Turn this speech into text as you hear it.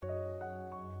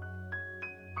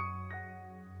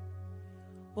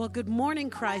Well, good morning,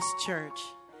 Christ Church.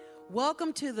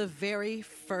 Welcome to the very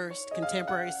first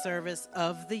contemporary service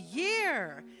of the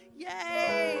year.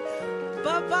 Yay!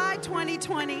 Bye-bye,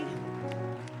 2020.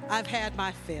 I've had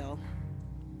my fill.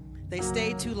 They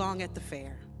stayed too long at the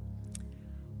fair.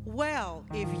 Well,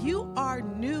 if you are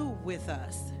new with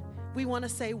us, we want to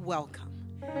say welcome.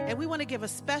 And we want to give a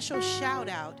special shout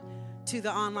out to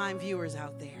the online viewers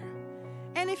out there.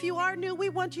 And if you are new, we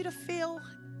want you to feel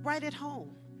right at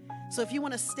home. So if you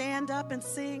want to stand up and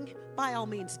sing, by all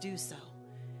means do so.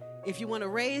 If you want to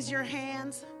raise your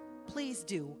hands, please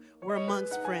do. We're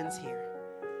amongst friends here.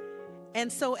 And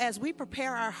so as we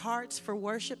prepare our hearts for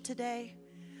worship today,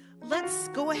 let's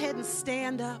go ahead and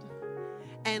stand up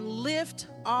and lift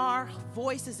our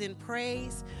voices in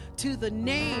praise to the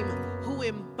name who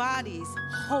embodies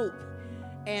hope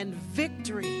and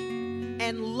victory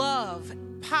and love,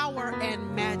 power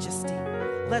and majesty.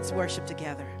 Let's worship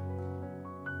together.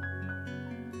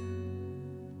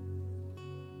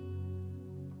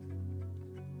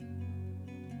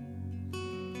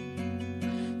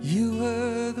 You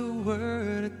were the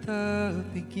Word at the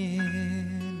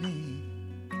beginning,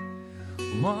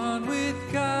 one with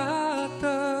God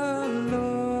the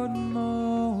Lord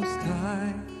Most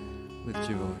High. Lift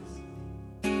your voice.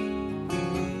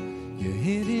 Your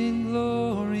hidden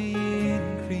glory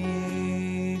in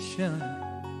creation,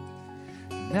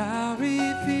 now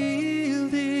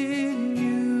revealed in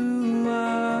you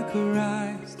are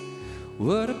Christ.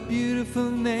 What a beautiful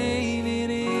name it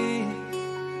is.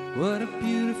 What a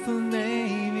beautiful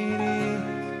name it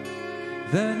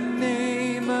is, the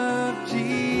name of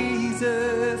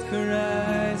Jesus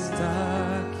Christ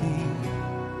our King.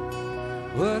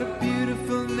 What a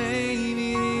beautiful name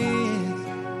it is,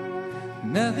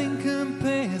 nothing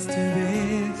compares to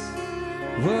this.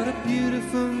 What a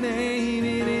beautiful name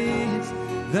it is,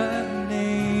 the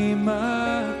name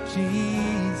of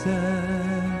Jesus.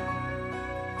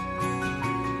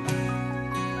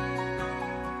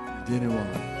 Didn't want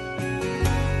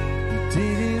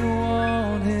Didn't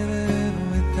want heaven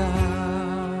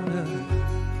without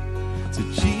us. So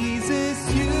Jesus,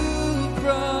 you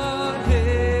brought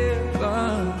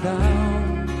heaven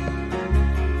down.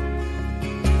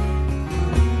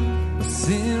 My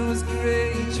sin was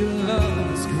great, your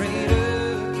love was greater.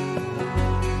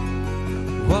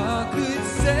 What could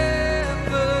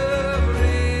separate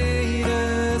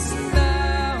us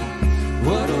now?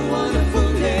 What a wonderful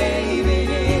name it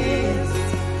is.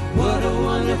 What a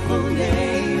wonderful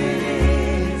name it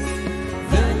is,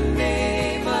 the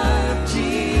name of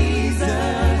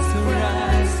Jesus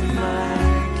Christ, my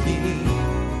King.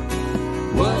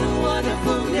 What a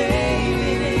wonderful name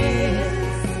it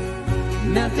is,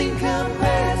 nothing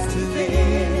compares to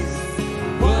this.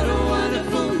 What a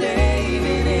wonderful name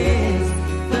it is,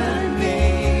 the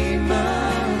name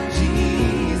of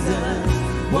Jesus.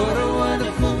 What a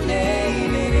wonderful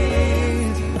name it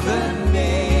is, the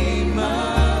name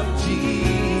of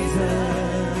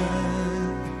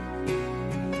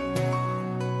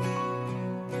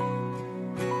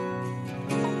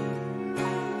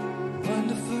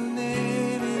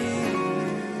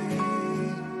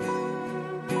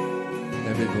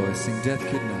sing, death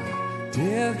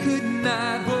could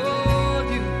not hold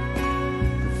you,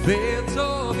 veil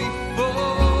tore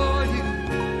before you,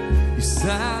 you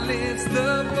silenced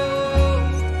the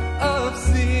boast of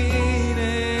sin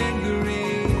and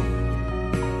grief.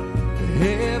 The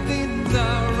heavens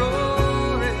are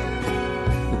roaring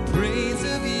the praise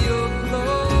of your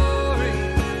glory,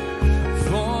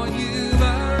 for you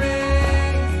are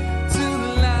raised to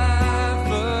life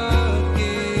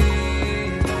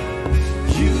again.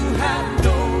 You have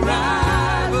no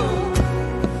rival,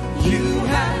 you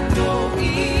have no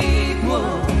equal.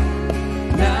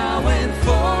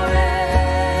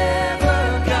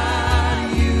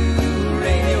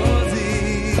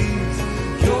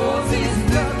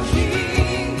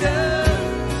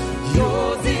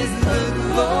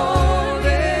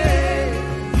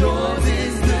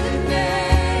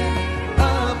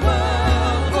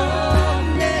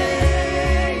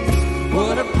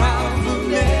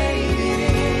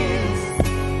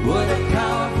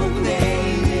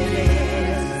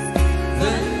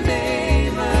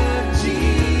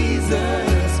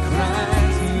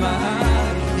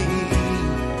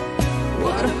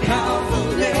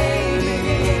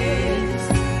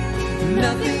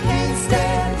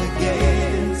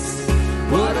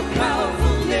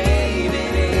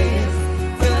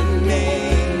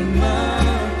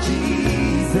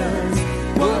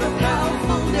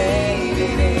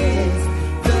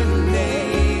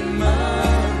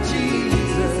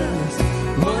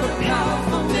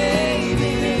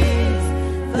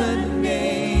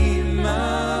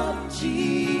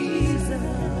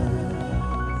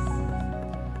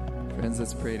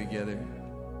 together.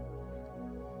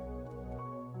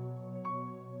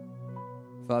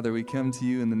 Father, we come to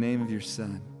you in the name of your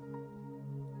Son.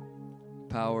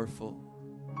 Powerful,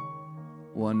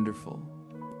 wonderful,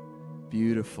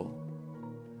 beautiful.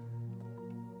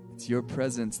 It's your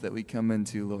presence that we come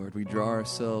into, Lord. We draw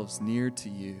ourselves near to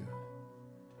you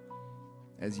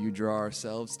as you draw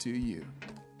ourselves to you,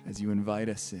 as you invite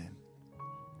us in.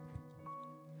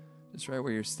 Just right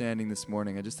where you're standing this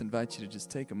morning, I just invite you to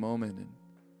just take a moment and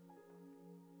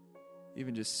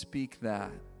even just speak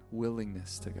that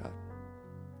willingness to God.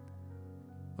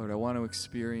 Lord, I want to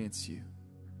experience you.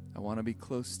 I want to be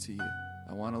close to you.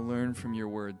 I want to learn from your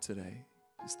word today.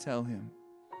 Just tell him.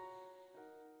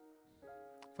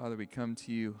 Father, we come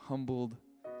to you humbled,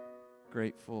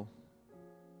 grateful,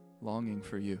 longing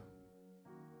for you.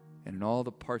 And in all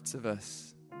the parts of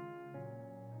us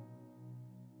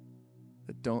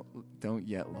that don't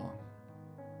yet long,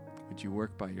 would you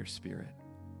work by your Spirit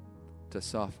to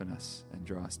soften us and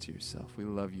draw us to yourself. We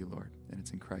love you, Lord, and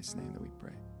it's in Christ's name that we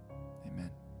pray.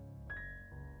 Amen.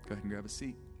 Go ahead and grab a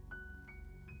seat.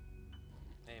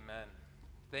 Amen.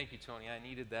 Thank you, Tony. I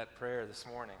needed that prayer this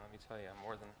morning. Let me tell you,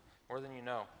 more than you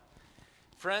know.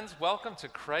 Friends, welcome to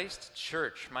Christ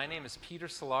Church. My name is Peter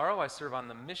Solaro. I serve on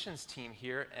the missions team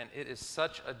here, and it is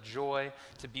such a joy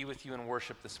to be with you in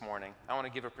worship this morning. I want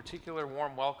to give a particular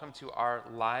warm welcome to our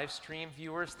live stream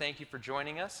viewers. Thank you for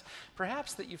joining us.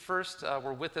 Perhaps that you first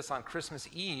were with us on Christmas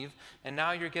Eve, and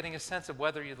now you're getting a sense of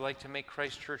whether you'd like to make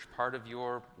Christ Church part of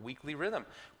your weekly rhythm.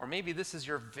 Or maybe this is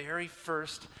your very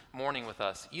first morning with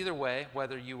us. Either way,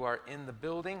 whether you are in the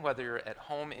building, whether you're at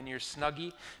home in your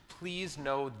Snuggie, please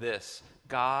know this.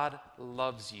 God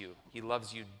loves you. He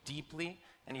loves you deeply,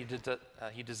 and he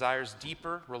desires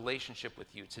deeper relationship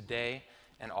with you today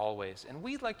and always. And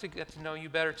we'd like to get to know you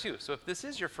better too. So if this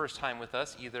is your first time with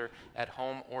us, either at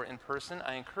home or in person,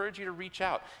 I encourage you to reach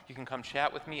out. You can come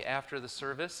chat with me after the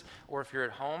service, or if you're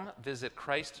at home, visit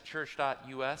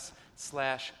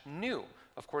christchurch.us/new.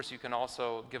 Of course, you can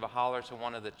also give a holler to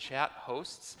one of the chat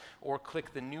hosts or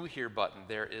click the New Here button.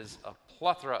 There is a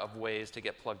plethora of ways to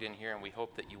get plugged in here, and we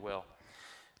hope that you will.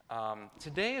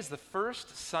 Today is the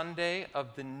first Sunday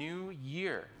of the new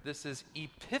year. This is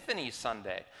Epiphany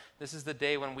Sunday. This is the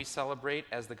day when we celebrate,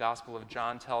 as the Gospel of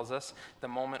John tells us, the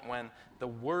moment when the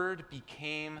Word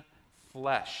became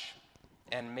flesh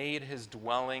and made his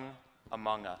dwelling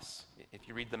among us. If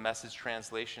you read the Message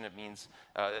translation, it means,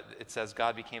 it says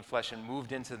God became flesh and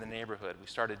moved into the neighborhood. We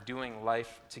started doing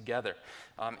life together.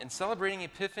 In celebrating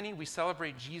Epiphany, we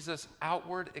celebrate Jesus'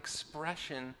 outward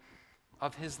expression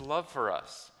of his love for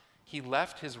us. He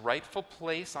left his rightful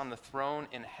place on the throne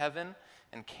in heaven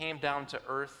and came down to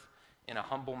earth in a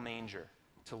humble manger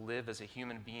to live as a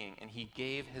human being. And he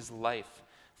gave his life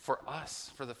for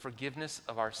us, for the forgiveness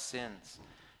of our sins.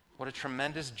 What a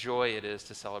tremendous joy it is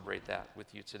to celebrate that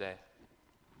with you today.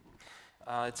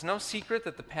 It's no secret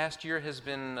that the past year has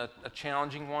been a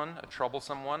challenging one, a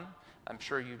troublesome one. I'm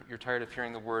sure you're tired of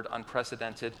hearing the word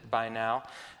unprecedented by now.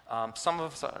 Some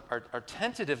of us are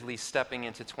tentatively stepping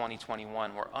into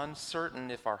 2021. We're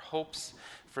uncertain if our hopes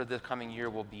for the coming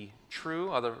year will be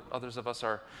true. Others of us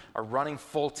are running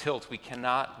full tilt. We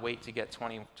cannot wait to get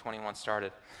 2021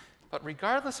 started. But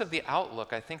regardless of the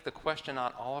outlook, I think the question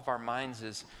on all of our minds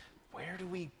is, where do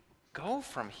we go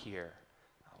from here?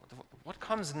 What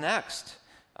comes next?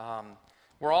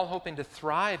 We're all hoping to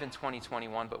thrive in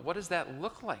 2021, but what does that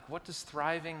look like? What does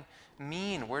thriving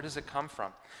mean? Where does it come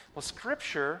from? Well,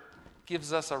 Scripture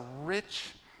gives us a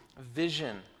rich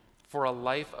vision for a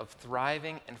life of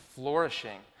thriving and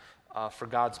flourishing for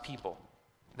God's people.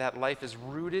 That life is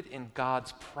rooted in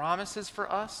God's promises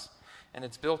for us, and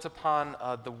it's built upon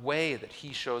the way that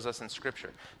he shows us in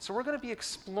Scripture. So we're going to be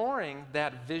exploring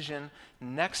that vision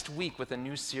next week with a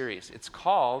new series. It's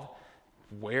called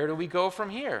Where Do We Go From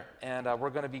Here? And we're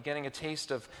going to be getting a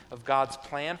taste of God's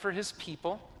plan for his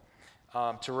people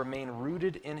to remain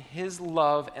rooted in his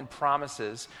love and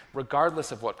promises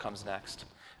regardless of what comes next.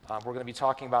 We're going to be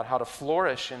talking about how to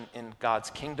flourish in God's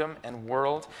kingdom and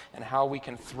world and how we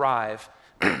can thrive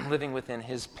living within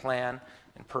his plan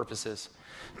and purposes.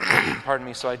 Pardon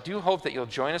me. So I do hope that you'll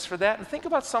join us for that. And think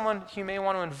about someone you may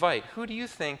want to invite. Who do you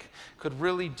think could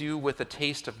really do with a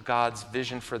taste of God's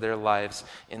vision for their lives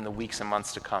in the weeks and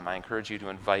months to come? I encourage you to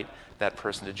invite that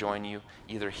person to join you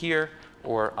either here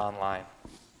or online.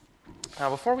 Now,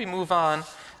 before we move on,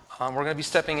 we're going to be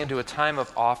stepping into a time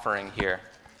of offering here.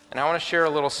 And I want to share a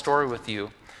little story with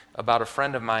you about a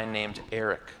friend of mine named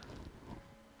Eric.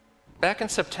 Back in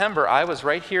September, I was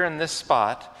right here in this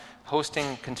spot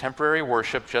hosting contemporary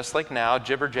worship just like now,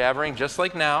 jibber-jabbering just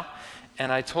like now,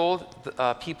 and I told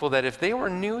people that if they were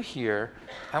new here,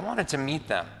 I wanted to meet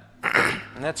them.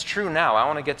 And that's true now. I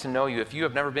want to get to know you. If you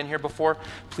have never been here before,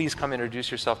 please come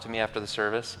introduce yourself to me after the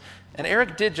service. And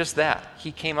Eric did just that.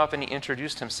 He came up and he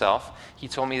introduced himself. He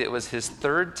told me that it was his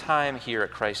 3rd time here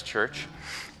at Christ Church.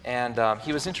 And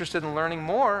he was interested in learning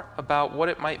more about what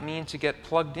it might mean to get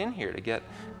plugged in here, to get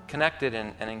connected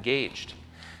and engaged.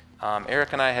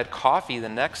 Eric and I had coffee the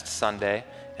next Sunday,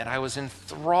 and I was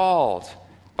enthralled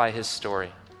by his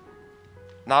story.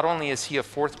 Not only is he a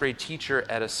 4th grade teacher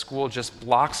at a school just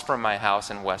blocks from my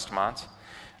house in Westmont,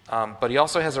 but he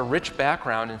also has a rich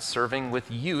background in serving with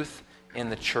youth in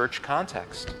the church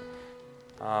context.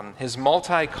 His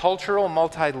multicultural,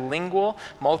 multilingual,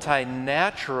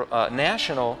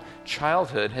 national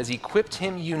childhood has equipped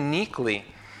him uniquely,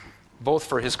 both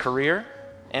for his career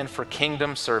and for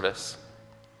kingdom service.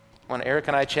 When Eric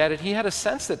and I chatted, he had a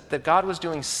sense that God was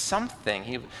doing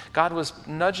something. God was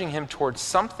nudging him towards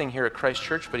something here at Christ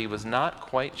Church, but he was not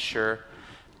quite sure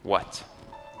what.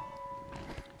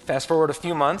 Fast forward a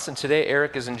few months, and today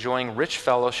Eric is enjoying rich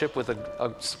fellowship with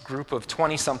a group of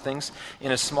 20-somethings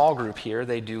in a small group here.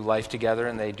 They do life together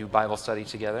and they do Bible study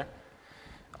together.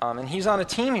 And he's on a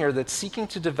team here that's seeking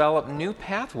to develop new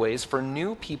pathways for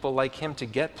new people like him to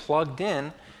get plugged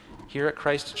in here at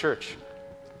Christ Church.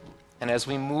 And as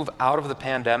we move out of the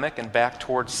pandemic and back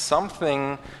towards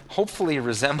something hopefully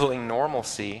resembling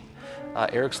normalcy,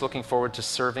 Eric's looking forward to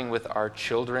serving with our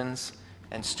children's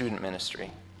and student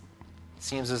ministry. It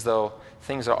seems as though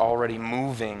things are already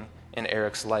moving in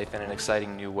Eric's life in an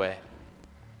exciting new way.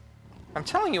 I'm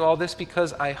telling you all this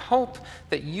because I hope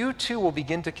that you too will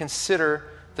begin to consider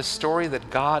the story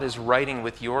that God is writing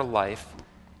with your life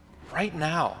right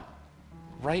now,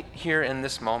 right here in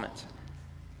this moment.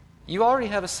 You already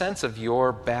have a sense of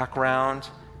your background,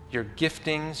 your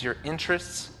giftings, your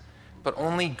interests, but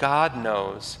only God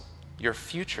knows your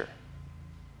future,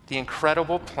 the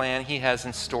incredible plan He has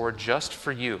in store just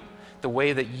for you, the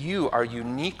way that you are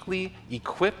uniquely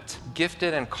equipped,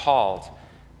 gifted, and called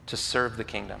to serve the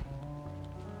kingdom.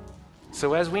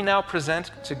 So as we now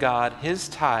present to God His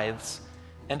tithes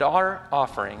and our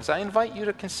offerings, I invite you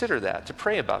to consider that, to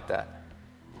pray about that.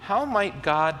 How might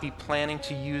God be planning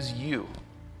to use you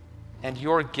and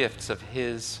your gifts of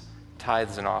His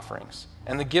tithes and offerings,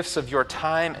 and the gifts of your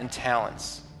time and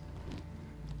talents?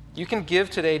 You can give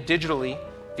today digitally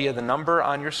via the number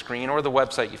on your screen or the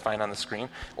website you find on the screen,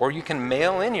 or you can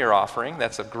mail in your offering.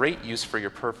 That's a great use for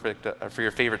your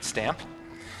favorite stamp.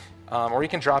 Or you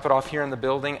can drop it off here in the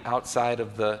building outside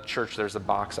of the church. There's a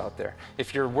box out there.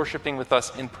 If you're worshiping with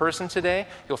us in person today,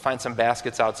 you'll find some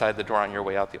baskets outside the door on your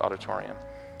way out the auditorium.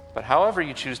 But however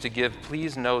you choose to give,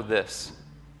 please know this: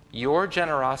 your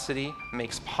generosity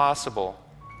makes possible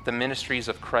the ministries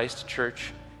of Christ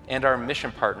Church and our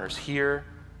mission partners here,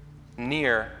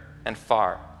 near, and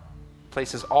far.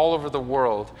 Places all over the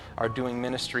world are doing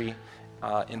ministry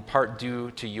in part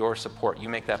due to your support. You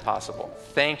make that possible.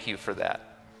 Thank you for that.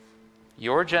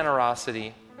 Your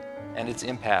generosity and its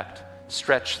impact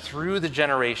stretch through the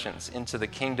generations into the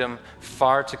kingdom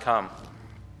far to come,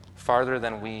 farther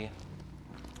than we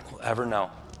will ever know.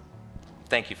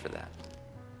 Thank you for that.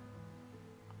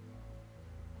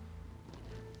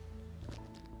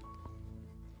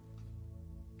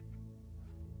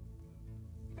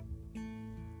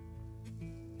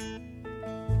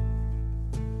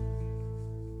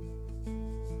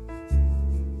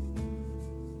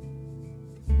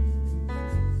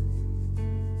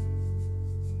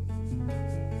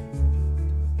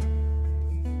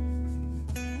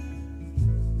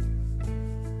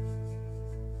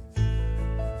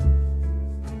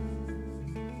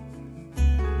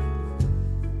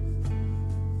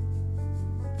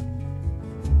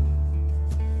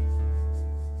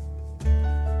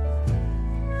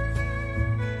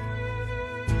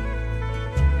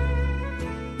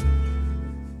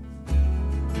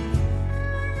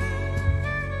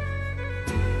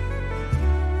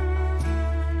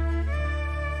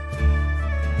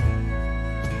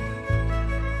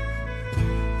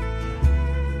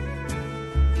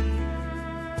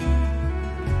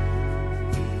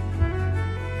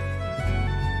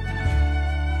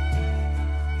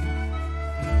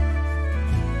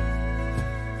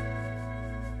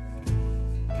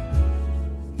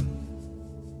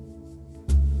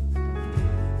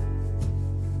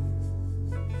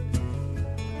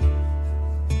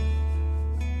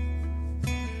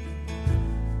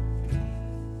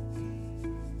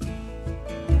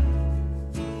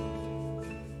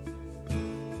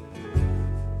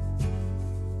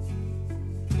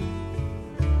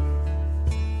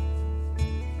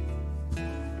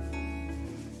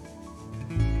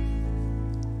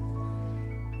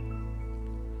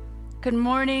 Good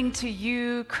morning to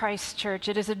you, Christ Church.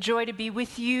 It is a joy to be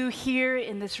with you here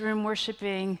in this room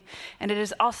worshiping, and it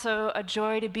is also a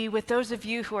joy to be with those of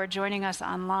you who are joining us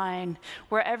online.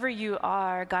 Wherever you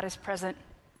are, God is present.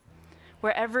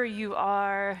 Wherever you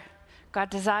are, God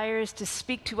desires to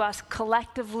speak to us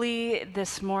collectively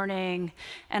this morning,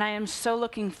 and I am so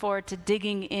looking forward to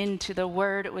digging into the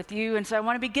Word with you. And so I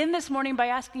want to begin this morning by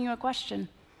asking you a question.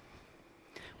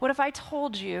 What if I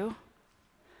told you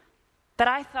that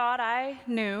I thought I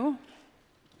knew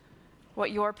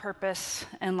what your purpose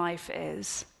in life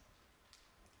is?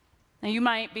 Now, you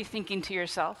might be thinking to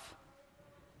yourself,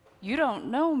 you don't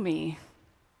know me.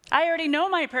 I already know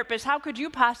my purpose. How could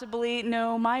you possibly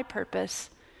know my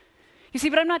purpose? You see,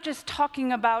 but I'm not just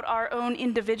talking about our own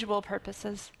individual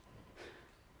purposes,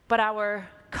 but our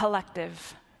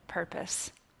collective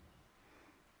purpose.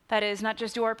 That is, not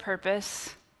just your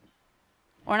purpose,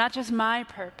 or not just my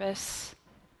purpose,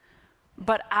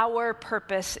 but our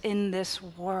purpose in this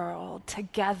world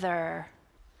together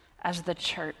as the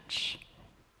church.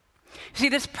 See,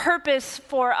 this purpose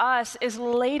for us is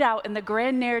laid out in the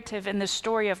grand narrative in the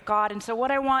story of God. And so what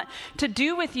I want to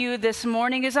do with you this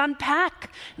morning is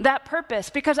unpack that purpose,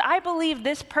 because I believe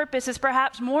this purpose is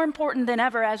perhaps more important than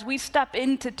ever as we step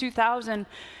into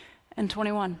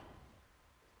 2021.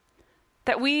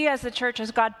 That we as the church,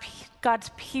 as God's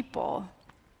people,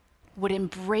 would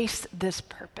embrace this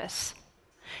purpose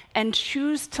and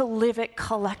choose to live it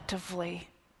collectively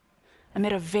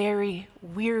amid a very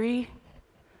weary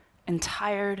and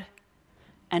tired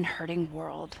and hurting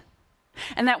world.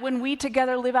 And that when we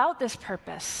together live out this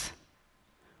purpose,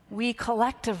 we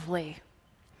collectively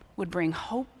would bring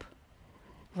hope,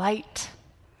 light,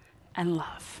 and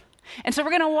love. And so we're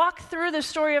going to walk through the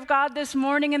story of God this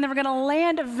morning, and then we're going to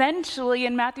land eventually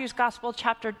in Matthew's Gospel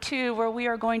chapter 2, where we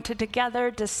are going to together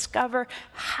discover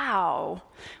how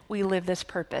we live this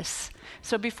purpose.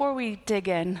 So before we dig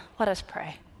in, let us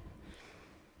pray.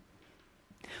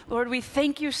 Lord, we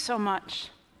thank you so much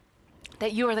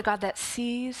that you are the God that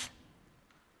sees.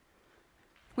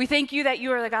 We thank you that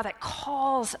you are the God that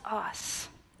calls us.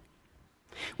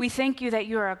 We thank you that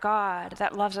you are a God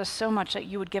that loves us so much that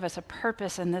you would give us a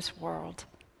purpose in this world.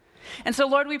 And so,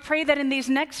 Lord, we pray that in these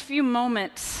next few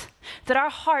moments, that our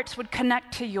hearts would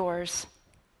connect to yours.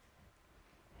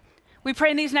 We pray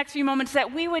in these next few moments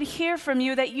that we would hear from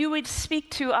you, that you would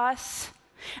speak to us,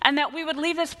 and that we would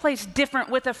leave this place different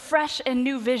with a fresh and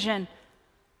new vision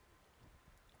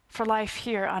for life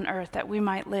here on earth, that we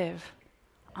might live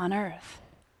on earth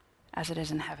as it is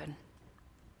in heaven.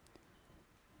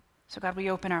 So God,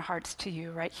 we open our hearts to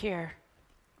you right here,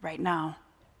 right now.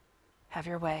 Have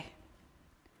your way.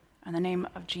 In the name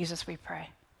of Jesus we pray.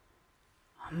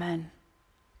 Amen.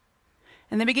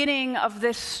 In the beginning of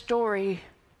this story,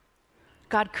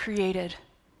 God created.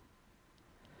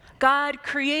 God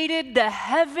created the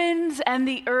heavens and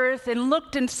the earth and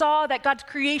looked and saw that God's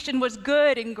creation was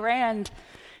good and grand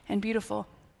and beautiful.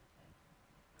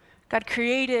 God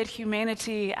created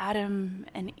humanity, Adam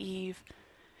and Eve,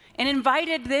 and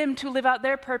invited them to live out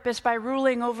their purpose by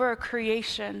ruling over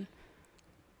creation.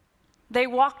 They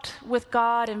walked with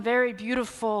God in very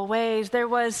beautiful ways. There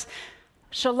was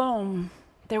shalom,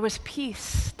 there was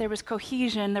peace, there was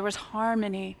cohesion, there was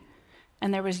harmony,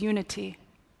 and there was unity.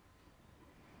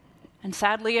 And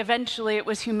sadly, eventually, it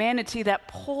was humanity that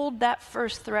pulled that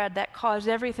first thread that caused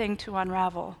everything to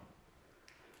unravel,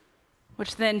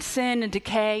 which then sin and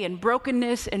decay and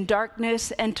brokenness and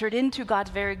darkness entered into God's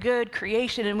very good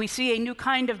creation, and we see a new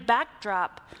kind of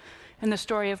backdrop in the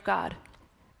story of God.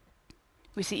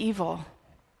 We see evil.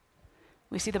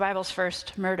 We see the Bible's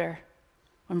first murder,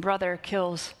 when brother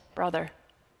kills brother.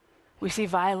 We see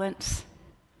violence.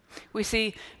 We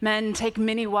see men take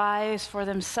many wives for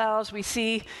themselves. We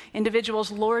see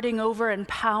individuals lording over and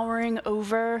powering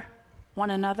over one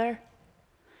another.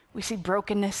 We see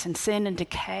brokenness and sin and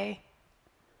decay.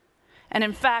 And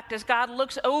in fact, as God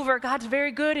looks over God's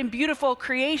very good and beautiful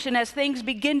creation, as things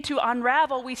begin to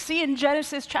unravel, we see in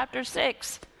Genesis chapter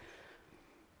 6,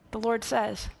 the Lord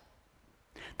says,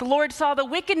 "The Lord saw the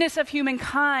wickedness of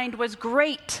humankind was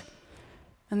great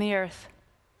in the earth,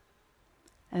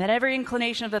 and that every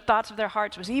inclination of the thoughts of their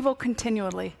hearts was evil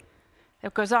continually."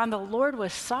 It goes on, "The Lord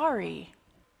was sorry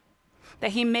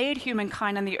that he made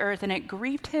humankind on the earth, and it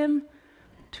grieved him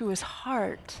to his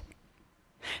heart."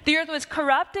 The earth was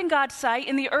corrupt in God's sight,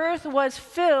 and the earth was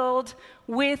filled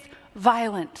with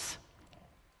violence.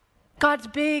 God's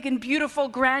big and beautiful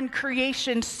grand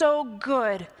creation, so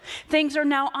good. Things are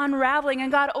now unraveling,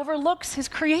 and God overlooks his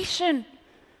creation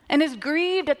and is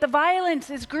grieved at the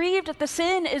violence, is grieved at the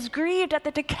sin, is grieved at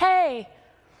the decay.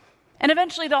 And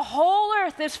eventually the whole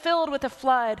earth is filled with a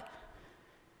flood.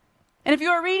 And if you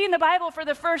are reading the Bible for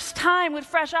the first time with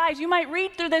fresh eyes, you might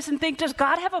read through this and think, does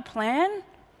God have a plan?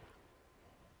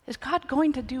 Is God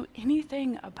going to do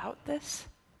anything about this?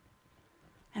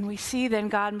 And we see then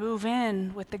God move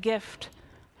in with the gift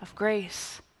of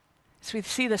grace. So we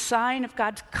see the sign of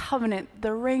God's covenant,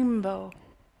 the rainbow.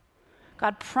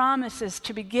 God promises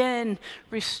to begin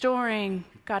restoring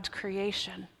God's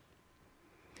creation.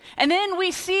 And then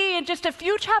we see in just a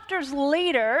few chapters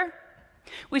later,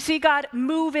 we see God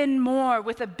move in more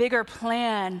with a bigger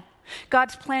plan.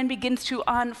 God's plan begins to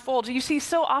unfold. You see,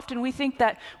 so often we think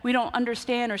that we don't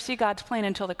understand or see God's plan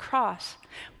until the cross.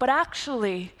 But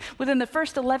actually, within the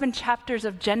first 11 chapters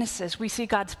of Genesis, we see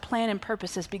God's plan and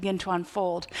purposes begin to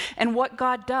unfold. And what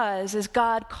God does is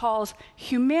God calls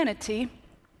humanity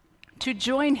to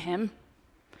join him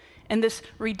in this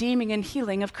redeeming and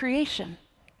healing of creation.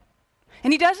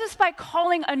 And he does this by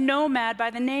calling a nomad by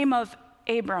the name of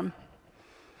Abram.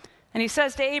 And he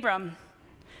says to Abram,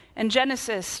 in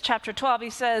Genesis chapter 12, he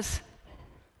says,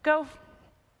 go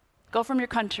from your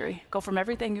country, go from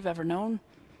everything you've ever known,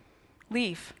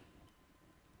 leave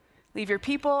your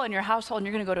people and your household, and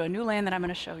you're going to go to a new land that I'm going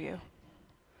to show you.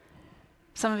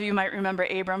 Some of you might remember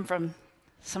Abram from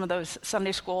some of those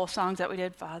Sunday school songs that we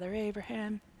did, Father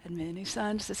Abraham had many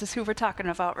sons. This is who we're talking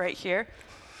about right here.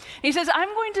 He says, I'm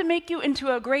going to make you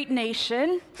into a great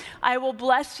nation. I will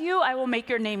bless you. I will make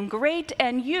your name great,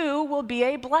 and you will be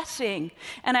a blessing.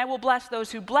 And I will bless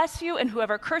those who bless you, and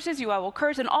whoever curses you, I will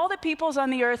curse, and all the peoples on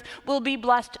the earth will be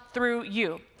blessed through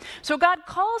you. So God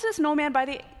calls this nomad by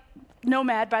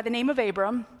the name of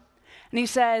Abram, and he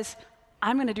says,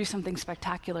 I'm going to do something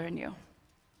spectacular in you.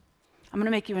 I'm going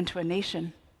to make you into a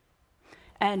nation.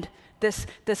 And this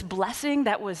blessing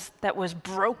that was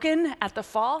broken at the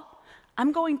fall,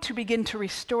 I'm going to begin to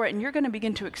restore it, and you're going to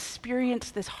begin to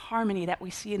experience this harmony that we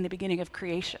see in the beginning of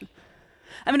creation.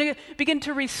 I'm going to begin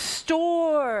to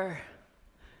restore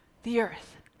the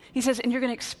earth. He says, and you're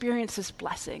going to experience this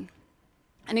blessing.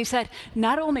 And he said,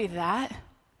 not only that,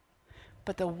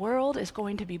 but the world is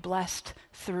going to be blessed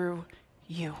through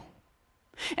you.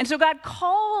 And so God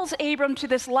calls Abram to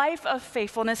this life of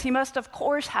faithfulness. He must, of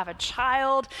course, have a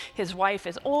child. His wife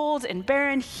is old and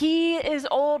barren. He is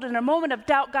old. In a moment of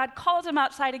doubt, God calls him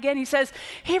outside again. He says,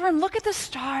 Abram, look at the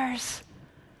stars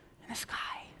in the sky.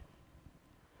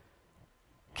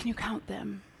 Can you count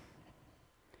them?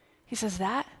 He says,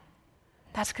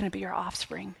 that's going to be your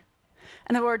offspring.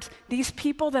 In other words, these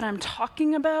people that I'm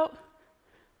talking about,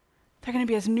 they're going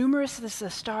to be as numerous as the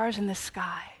stars in the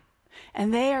sky.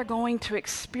 And they are going to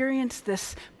experience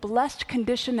this blessed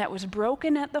condition that was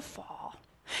broken at the fall.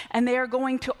 And they are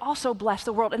going to also bless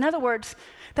the world. In other words,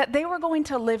 that they were going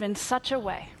to live in such a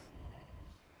way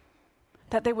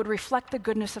that they would reflect the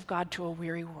goodness of God to a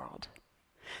weary world.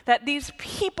 That these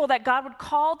people that God would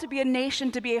call to be a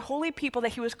nation, to be a holy people,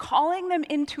 that he was calling them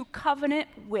into covenant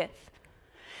with,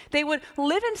 they would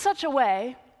live in such a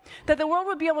way that the world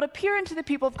would be able to peer into the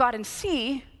people of God and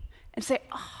see and say,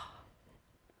 oh,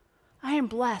 I am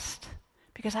blessed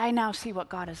because I now see what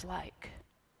God is like.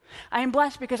 I am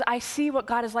blessed because I see what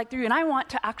God is like through you, and I want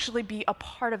to actually be a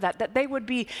part of that, that they would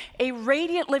be a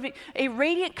radiant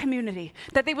community,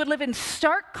 that they would live in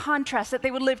stark contrast, that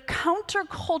they would live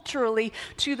counterculturally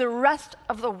to the rest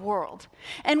of the world.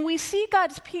 And we see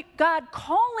God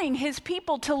calling his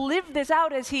people to live this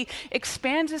out as he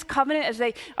expands his covenant, as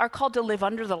they are called to live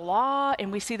under the law,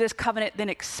 and we see this covenant then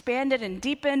expanded and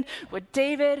deepened with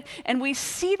David, and we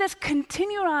see this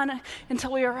continue on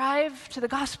until we arrive to the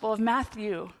Gospel of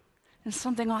Matthew. And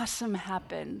something awesome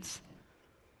happens.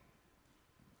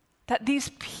 That these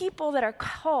people that are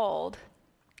called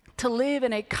to live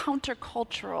in a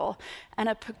countercultural and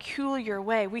a peculiar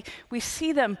way, we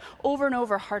see them over and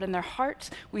over harden their hearts.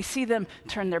 We see them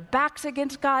turn their backs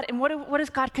against God. And what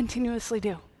does God continuously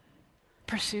do?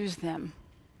 Pursues them.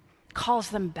 Calls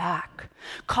them back,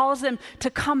 calls them to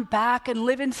come back and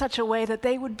live in such a way that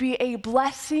they would be a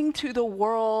blessing to the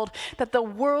world, that the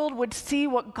world would see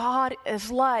what God is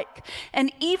like.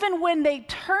 And even when they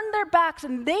turned their backs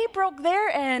and they broke their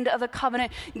end of the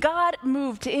covenant, God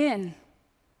moved in.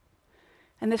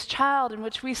 And this child in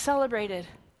which we celebrated,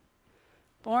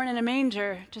 born in a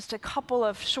manger just a couple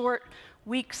of short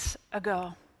weeks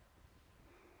ago,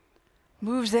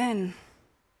 moves in.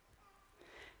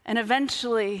 And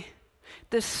eventually,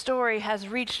 this story has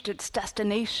reached its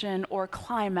destination or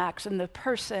climax in the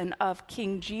person of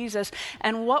King Jesus.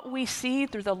 And what we see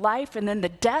through the life and then the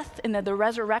death and then the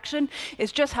resurrection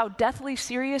is just how deathly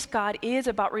serious God is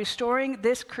about restoring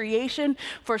this creation.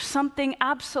 For something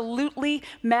absolutely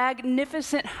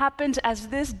magnificent happens as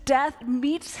this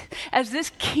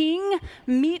king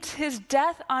meets his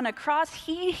death on a cross.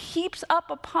 He heaps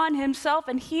up upon himself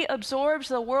and he absorbs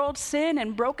the world's sin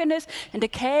and brokenness and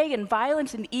decay and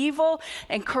violence and evil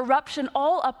and corruption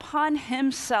all upon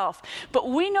himself. But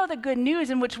we know the good news,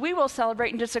 in which we will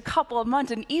celebrate in just a couple of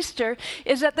months in Easter,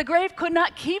 is that the grave could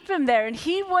not keep him there, and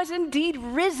he was indeed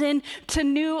risen to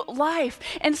new life,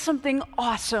 and something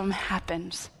awesome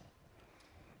happens.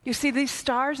 You see, these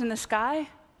stars in the sky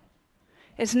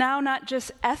is now not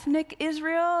just ethnic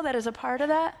Israel that is a part of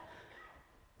that,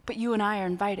 but you and I are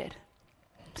invited.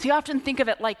 So you often think of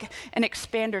it like an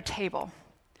expander table.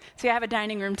 See, I have a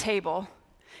dining room table.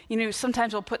 You know,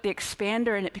 sometimes we'll put the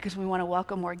expander in it because we want to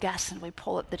welcome more guests and we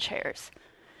pull up the chairs.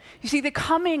 You see, the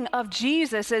coming of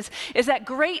Jesus is that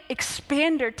great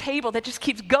expander table that just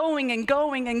keeps going and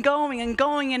going and going and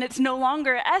going, and it's no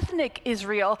longer ethnic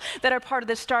Israel that are part of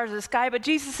the stars of the sky, but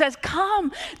Jesus says,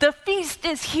 come, the feast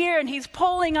is here, and he's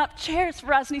pulling up chairs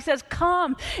for us, and he says,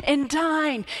 come and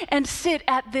dine and sit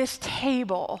at this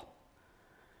table.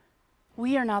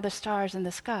 We are now the stars in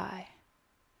the sky.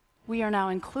 We are now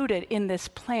included in this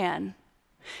plan,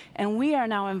 and we are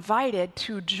now invited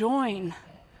to join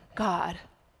God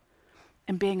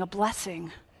in being a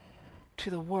blessing to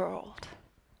the world.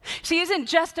 See, it isn't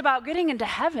just about getting into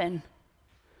heaven,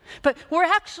 but we're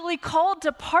actually called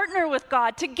to partner with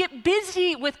God, to get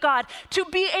busy with God, to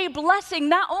be a blessing.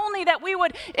 Not only that we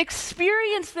would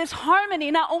experience this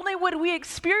harmony, not only would we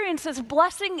experience this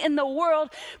blessing in the world,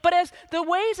 but as the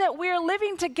ways that we're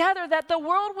living together, that the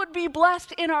world would be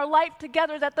blessed in our life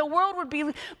together, that the world would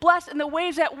be blessed in the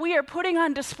ways that we are putting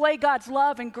on display God's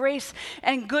love and grace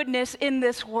and goodness in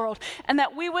this world, and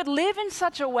that we would live in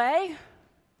such a way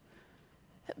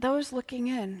that those looking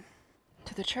in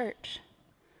to the church,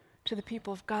 to the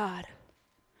people of God,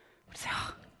 would say,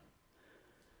 oh,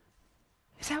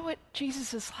 is that what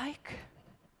Jesus is like?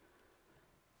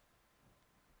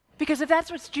 Because if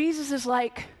that's what Jesus is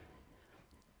like,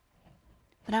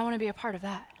 then I want to be a part of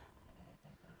that.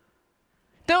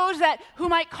 Those who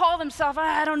might call themselves,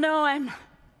 I don't know, I'm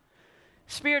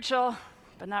spiritual,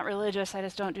 but not religious. I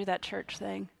just don't do that church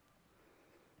thing.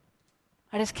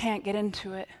 I just can't get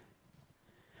into it.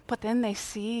 But then they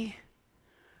see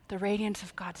the radiance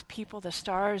of God's people, the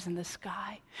stars in the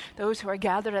sky, those who are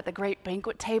gathered at the great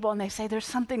banquet table, and they say, there's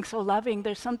something so loving,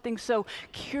 there's something so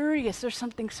curious, there's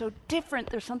something so different,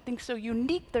 there's something so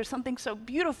unique, there's something so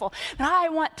beautiful, and I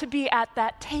want to be at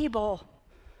that table.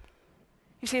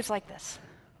 You see, it's like this.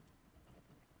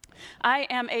 I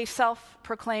am a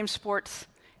self-proclaimed sports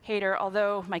hater,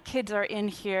 although my kids are in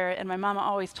here, and my mama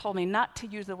always told me not to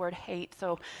use the word hate,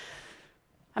 so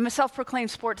I'm a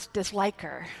self-proclaimed sports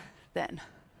disliker then.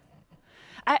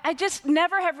 I just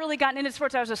never have really gotten into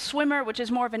sports. I was a swimmer, which is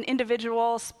more of an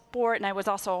individual sport, and I was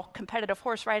also a competitive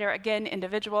horse rider, again,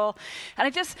 individual. And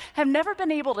I just have never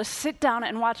been able to sit down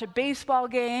and watch a baseball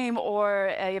game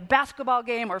or a basketball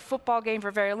game or a football game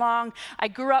for very long. I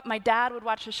grew up, my dad would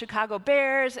watch the Chicago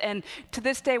Bears, and to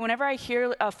this day, whenever I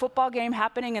hear a football game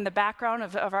happening in the background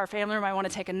of our family room, I want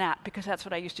to take a nap, because that's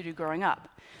what I used to do growing up.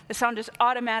 The sound just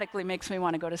automatically makes me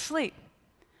want to go to sleep.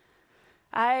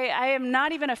 I am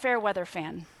not even a fair weather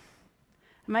fan.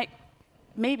 I might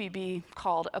maybe be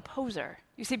called a poser.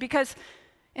 You see, because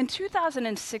in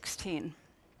 2016,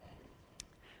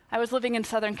 I was living in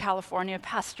Southern California,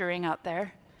 pastoring out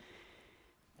there,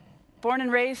 born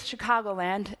and raised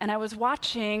Chicagoland, and I was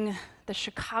watching the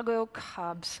Chicago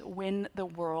Cubs win the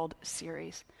World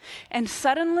Series. And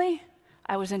suddenly,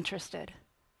 I was interested.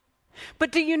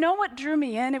 But do you know what drew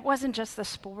me in? It wasn't just the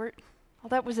sport. Well,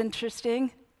 that was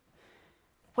interesting.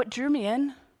 What drew me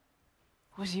in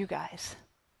was you guys,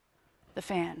 the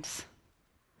fans.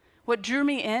 What drew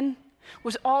me in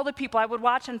was all the people I would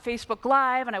watch on Facebook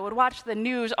Live, and I would watch the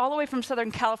news all the way from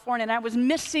Southern California, and I was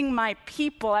missing my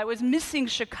people. I was missing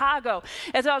Chicago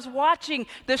as I was watching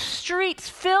the streets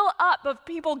fill up of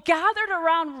people gathered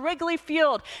around Wrigley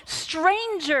Field,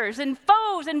 strangers and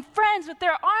foes and friends with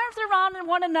their arms around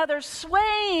one another,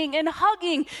 swaying and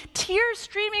hugging, tears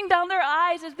streaming down their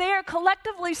eyes as they are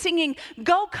collectively singing,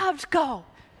 "Go Cubs, go."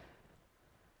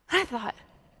 I thought,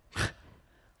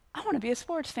 I want to be a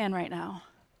sports fan right now.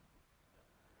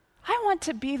 I want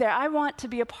to be there. I want to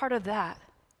be a part of that,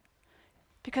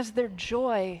 because their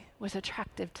joy was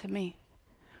attractive to me,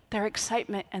 their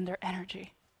excitement and their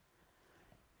energy.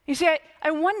 You see,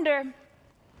 I wonder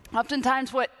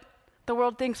oftentimes what the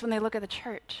world thinks when they look at the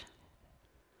church.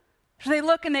 So they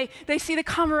look and they see the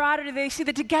camaraderie, they see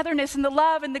the togetherness and the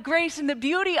love and the grace and the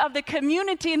beauty of the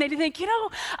community, and they think,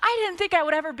 I didn't think I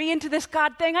would ever be into this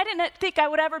God thing. I didn't think I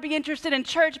would ever be interested in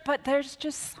church, but there's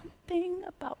just something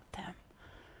about them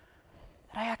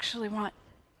that I actually want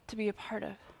to be a part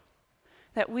of,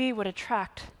 that we would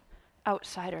attract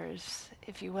outsiders,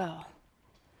 if you will.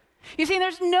 You see,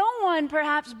 there's no one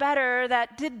perhaps better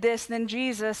that did this than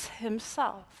Jesus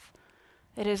himself.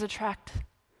 It is attract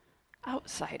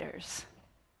outsiders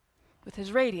with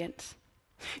his radiance.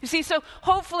 You see, so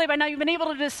hopefully by now you've been able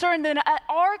to discern that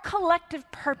our collective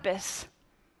purpose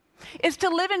is to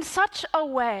live in such a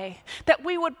way that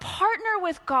we would partner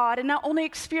with God and not only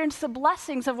experience the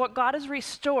blessings of what God is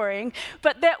restoring,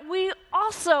 but that we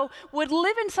also would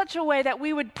live in such a way that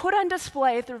we would put on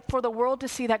display for the world to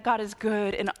see that God is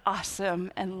good and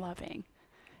awesome and loving.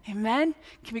 Amen?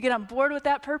 Can we get on board with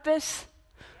that purpose?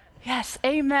 Yes,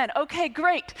 amen. Okay,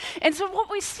 great. And so what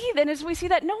we see then is we see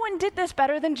that no one did this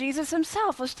better than Jesus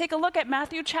himself. Let's take a look at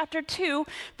Matthew chapter 2,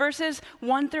 verses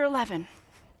 1 through 11.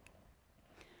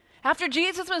 After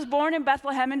Jesus was born in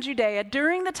Bethlehem in Judea,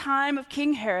 during the time of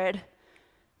King Herod,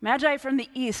 Magi from the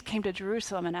east came to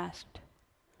Jerusalem and asked,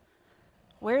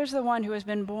 "Where is the one who has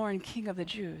been born King of the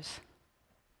Jews?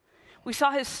 We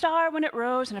saw his star when it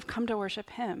rose and have come to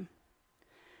worship him."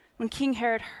 When King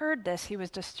Herod heard this, he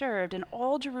was disturbed, and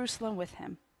all Jerusalem with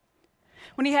him.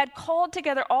 When he had called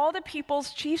together all the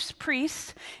people's chief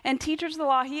priests and teachers of the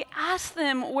law, he asked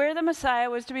them where the Messiah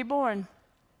was to be born.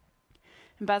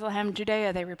 "In Bethlehem,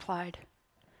 Judea," they replied,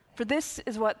 "for this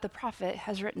is what the prophet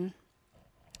has written.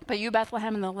 But you,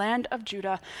 Bethlehem, in the land of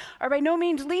Judah, are by no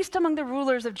means least among the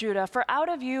rulers of Judah, for out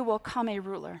of you will come a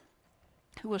ruler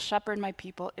who will shepherd my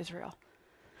people Israel."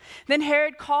 Then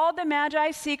Herod called the Magi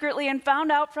secretly and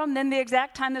found out from them the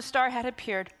exact time the star had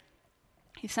appeared.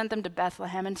 He sent them to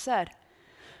Bethlehem and said,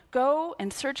 "Go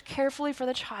and search carefully for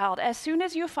the child. As soon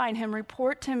as you find him,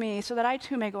 report to me so that I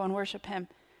too may go and worship him."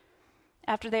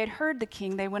 After they had heard the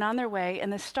king, they went on their way,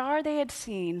 and the star they had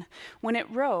seen, when it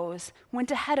rose, went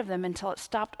ahead of them until it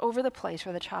stopped over the place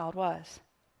where the child was.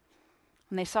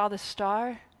 When they saw the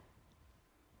star,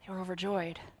 they were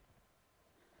overjoyed.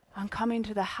 On coming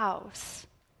to the house,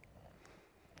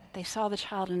 they saw the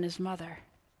child and his mother,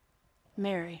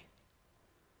 Mary,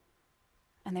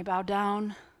 and they bowed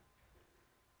down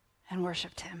and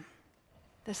worshiped him.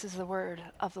 This is the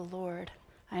word of the Lord.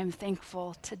 I am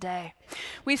thankful today.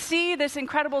 We see this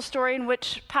incredible story in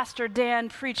which Pastor Dan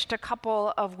preached a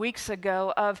couple of weeks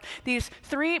ago of these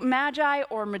three magi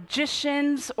or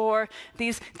magicians or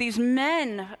these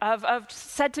men of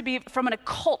said to be from an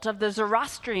occult of the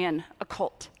Zoroastrian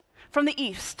occult from the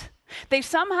East. They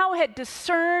somehow had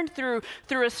discerned through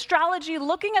astrology,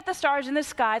 looking at the stars in the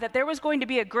sky, that there was going to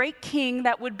be a great king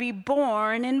that would be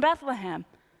born in Bethlehem.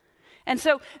 And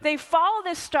so they follow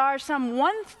this star some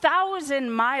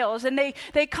 1,000 miles, and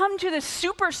they come to this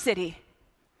super city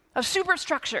of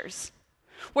superstructures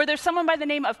where there's someone by the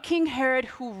name of King Herod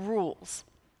who rules.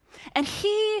 And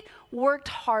he worked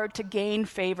hard to gain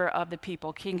favor of the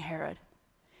people, King Herod.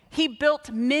 He built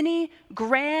many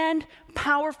grand,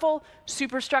 powerful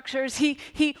superstructures.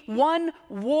 He won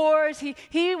wars.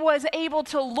 He was able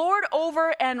to lord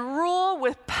over and rule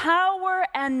with power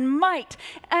and might.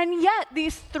 And yet,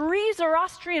 these three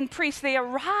Zoroastrian priests, they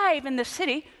arrive in the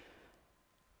city,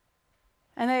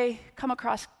 and they come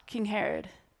across King Herod.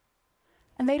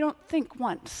 And they don't think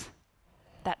once,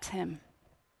 that's him.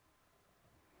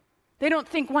 They don't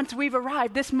think once, we've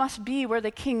arrived, this must be where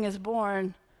the king is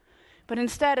born. But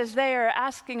instead, as they are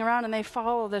asking around and they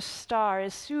follow the star,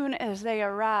 as soon as they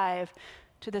arrive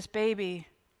to this baby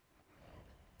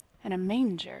in a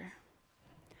manger,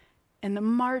 in the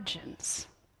margins,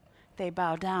 they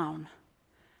bow down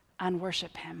and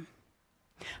worship him.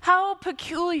 How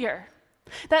peculiar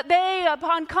that they,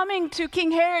 upon coming to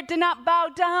King Herod, did not bow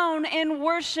down and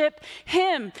worship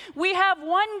him. We have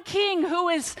one king who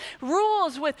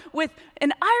rules with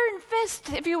an iron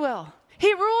fist, if you will.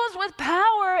 He rules with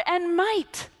power and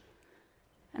might.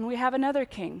 And we have another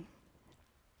king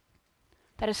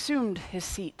that assumed his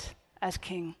seat as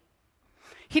king.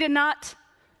 He did not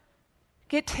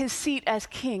get his seat as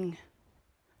king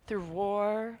through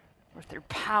war or through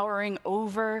powering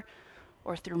over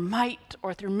or through might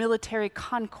or through military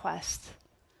conquest,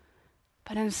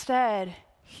 but instead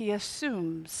he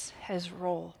assumes his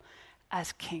role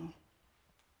as king.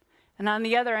 And on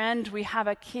the other end, we have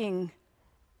a king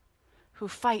who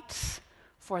fights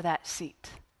for that seat.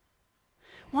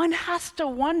 One has to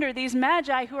wonder, these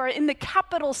magi who are in the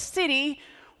capital city,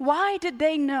 why did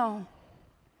they know?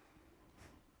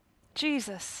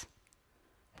 Jesus,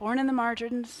 born in the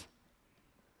margins,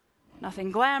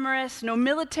 Nothing glamorous, no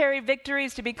military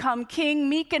victories to become king,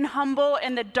 meek and humble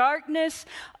in the darkness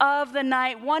of the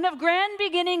night. One of grand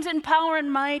beginnings in power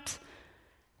and might,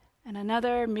 and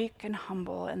another meek and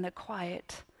humble in the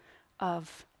quiet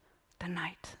of the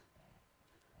night.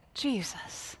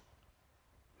 Jesus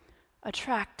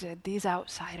attracted these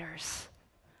outsiders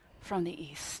from the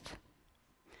east.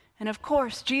 And of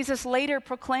course, Jesus later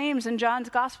proclaims in John's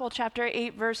Gospel, chapter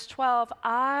 8, verse 12,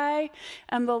 I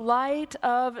am the light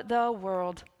of the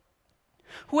world.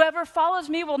 Whoever follows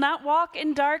me will not walk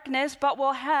in darkness, but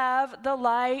will have the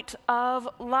light of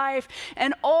life.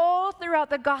 And all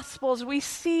throughout the Gospels, we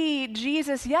see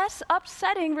Jesus, yes,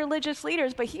 upsetting religious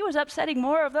leaders, but he was upsetting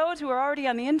more of those who were already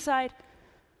on the inside.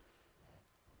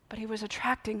 But he was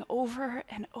attracting over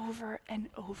and over and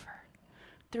over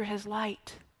through his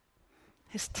light,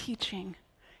 his teaching,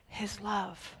 his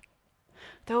love.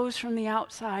 Those from the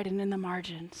outside and in the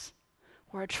margins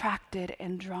were attracted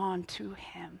and drawn to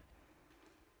him,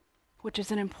 which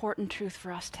is an important truth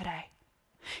for us today.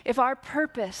 If our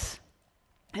purpose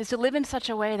is to live in such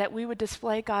a way that we would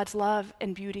display God's love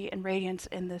and beauty and radiance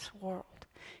in this world,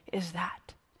 is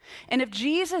that. And if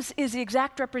Jesus is the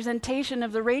exact representation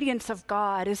of the radiance of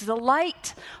God, is the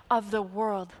light of the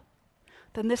world,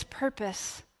 then this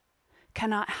purpose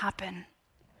cannot happen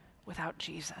without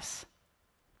Jesus.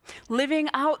 Living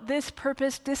out this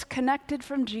purpose disconnected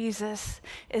from Jesus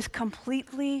is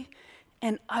completely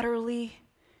and utterly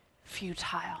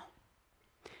futile.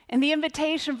 And the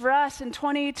invitation for us in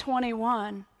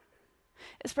 2021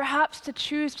 is perhaps to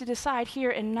choose to decide here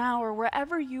and now or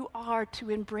wherever you are to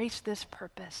embrace this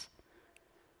purpose.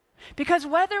 Because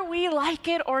whether we like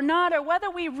it or not, or whether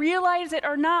we realize it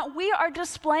or not, we are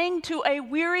displaying to a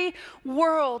weary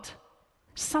world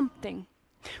something.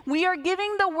 We are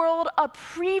giving the world a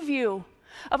preview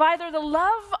of either the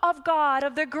love of God,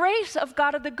 of the grace of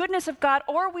God, of the goodness of God,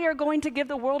 or we are going to give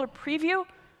the world a preview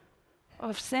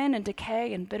of sin and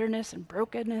decay and bitterness and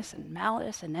brokenness and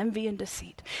malice and envy and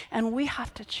deceit. And we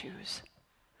have to choose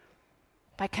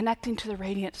by connecting to the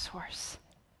radiant source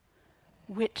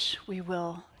which we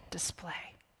will display.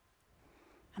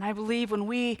 And I believe when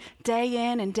we day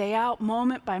in and day out,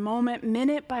 moment by moment,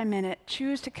 minute by minute,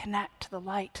 choose to connect to the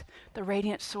light, the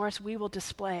radiant source, we will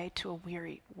display to a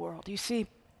weary world. You see,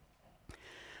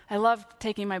 I love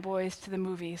taking my boys to the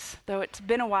movies, though it's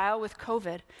been a while with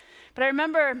COVID. But I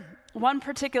remember one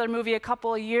particular movie a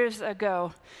couple of years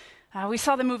ago. We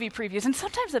saw the movie previews, and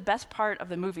sometimes the best part of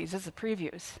the movies is the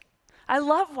previews. I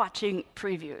love watching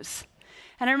previews.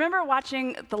 And I remember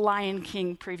watching the Lion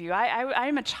King preview.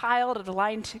 I'm a child of the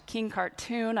Lion King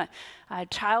cartoon, a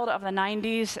child of the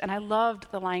 90s, and I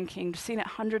loved the Lion King, seen it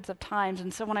hundreds of times.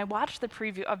 And so when I watched the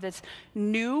preview of this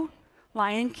new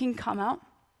Lion King come out,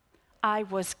 I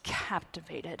was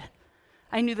captivated.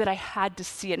 I knew that I had to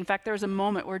see it. In fact, there was a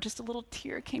moment where just a little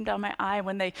tear came down my eye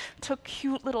when they took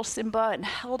cute little Simba and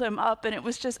held him up, and it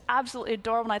was just absolutely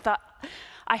adorable. And I thought,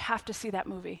 I have to see that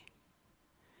movie.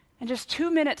 In just 2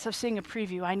 minutes of seeing a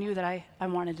preview, I knew that I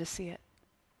wanted to see it.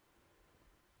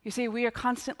 You see, we are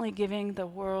constantly giving the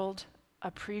world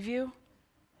a preview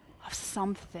of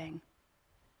something.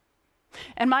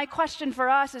 And my question for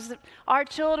us is that our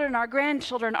children, our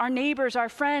grandchildren, our neighbors, our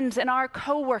friends, and our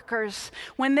coworkers,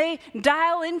 when they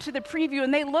dial into the preview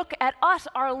and they look at us,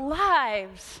 our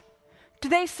lives, do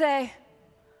they say,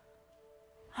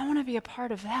 I want to be a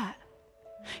part of that?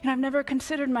 You know, I've never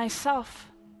considered myself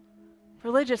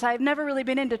religious. I've never really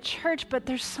been into church, but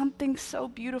there's something so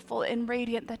beautiful and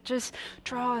radiant that just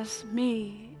draws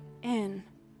me in.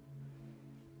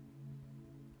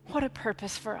 What a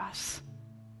purpose for us.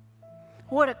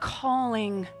 What a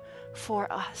calling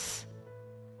for us.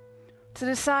 To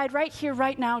decide right here,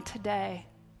 right now, today,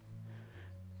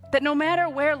 that no matter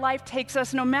where life takes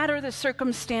us, no matter the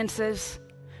circumstances,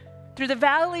 through the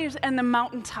valleys and the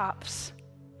mountaintops,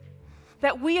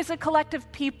 that we as a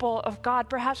collective people of God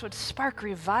perhaps would spark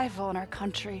revival in our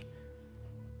country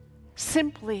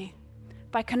simply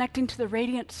by connecting to the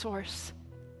radiant source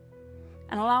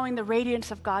and allowing the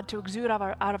radiance of God to exude out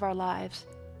of our lives,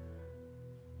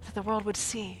 that the world would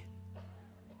see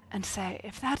and say,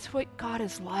 if that's what God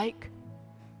is like,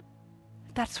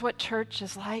 if that's what church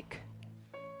is like,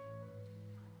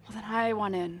 well, then I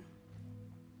want in.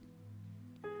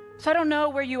 So I don't know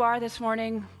where you are this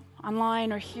morning,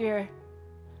 online or here,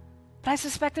 but I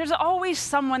suspect there's always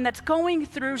someone that's going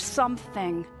through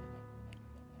something.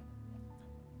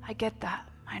 I get that,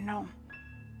 I know.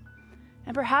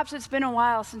 And perhaps it's been a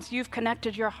while since you've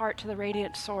connected your heart to the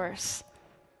radiant source.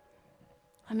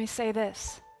 Let me say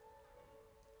this.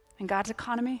 In God's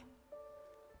economy,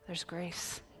 there's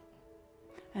grace.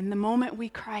 And the moment we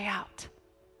cry out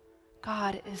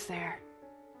God is there.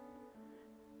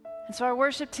 And so our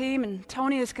worship team and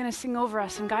Tony is going to sing over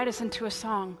us and guide us into a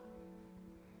song.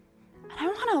 And I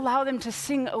want to allow them to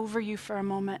sing over you for a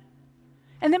moment.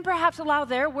 And then perhaps allow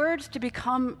their words to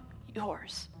become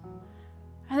yours.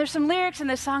 And there's some lyrics in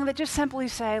this song that just simply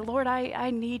say, Lord, I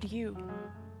need you.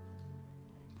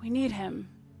 We need him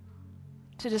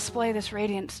to display this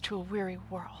radiance to a weary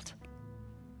world.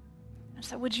 And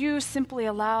so would you simply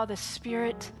allow the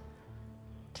Spirit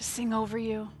to sing over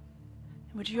you?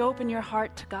 And would you open your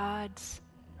heart to God's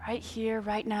right here,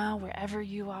 right now, wherever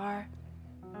you are,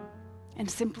 and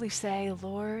simply say,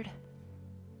 Lord,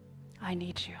 I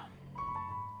need you.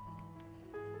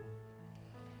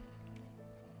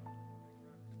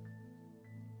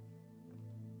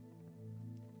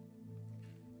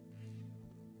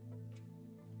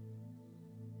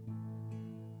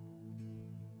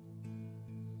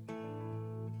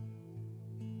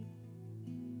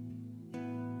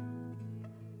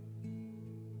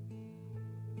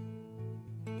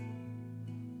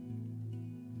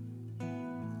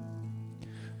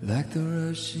 Like the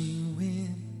rushing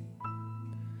wind,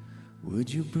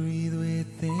 would you breathe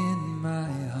within my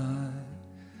heart?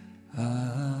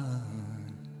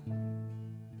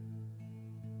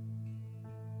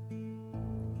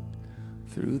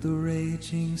 Through the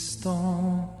raging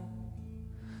storm,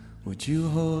 would you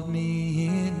hold me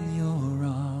in your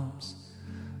arms?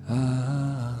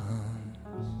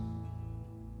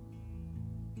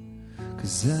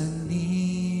 'Cause I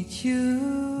need you.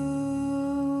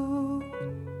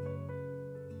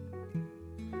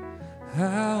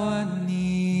 How I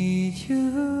need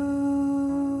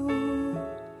you.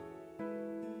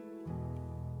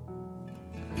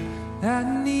 I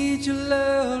need your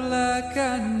love like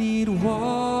I need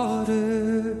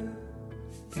water.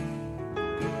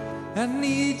 I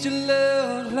need your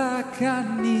love like I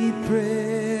need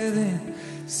breath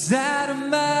inside of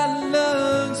my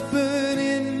lungs,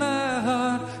 burning my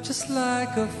heart just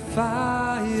like a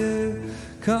fire.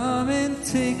 Come and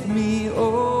take me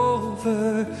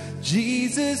over.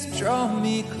 Jesus, draw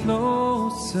me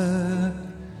closer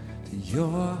to your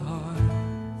heart.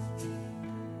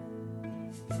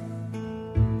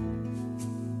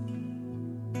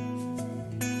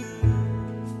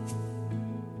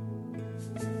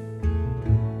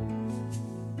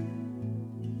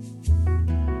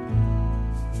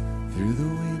 Through the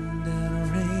wind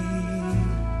and rain,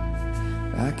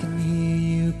 I can hear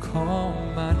you call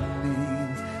my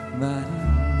name, my name.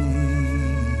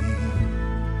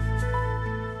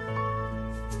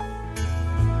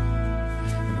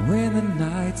 When the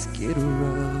nights get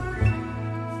rough,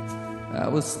 I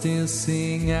will still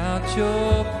sing out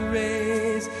your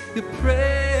praise, your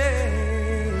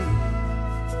praise.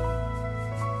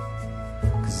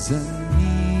 'Cause I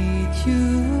need you.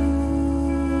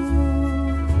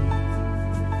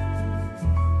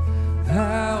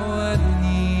 How I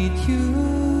need you.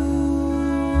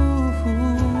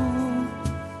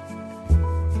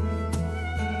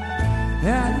 I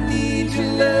need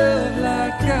your love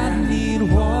like I need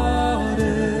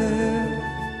water.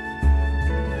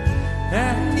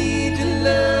 I need your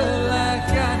love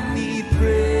like I need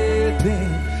breath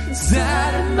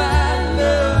inside of my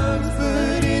lungs,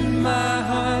 burning my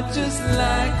heart just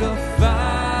like a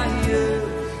fire.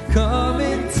 Come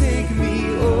and take me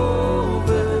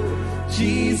over.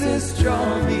 Jesus,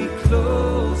 draw me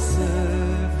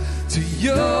closer to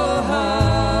your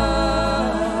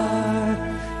heart,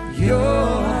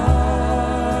 your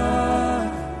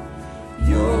heart,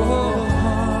 your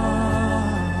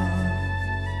heart.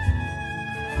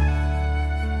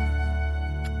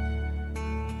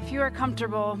 If you are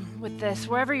comfortable with this,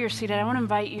 wherever you're seated, I want to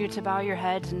invite you to bow your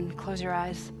heads and close your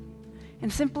eyes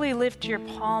and simply lift your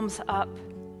palms up.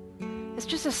 It's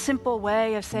just a simple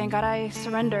way of saying, God, I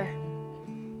surrender.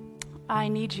 I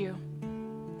need you.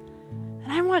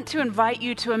 And I want to invite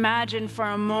you to imagine for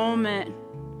a moment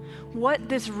what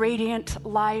this radiant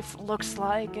life looks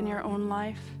like in your own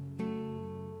life,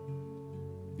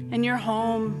 in your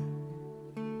home,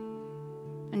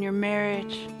 in your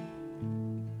marriage,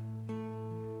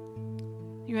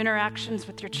 your interactions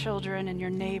with your children and your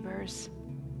neighbors,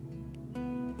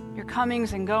 your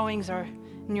comings and goings, or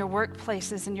in your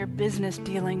workplaces and your business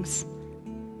dealings.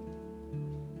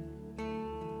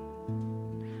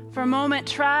 For a moment,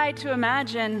 try to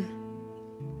imagine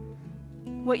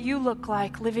what you look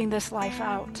like living this life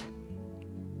out.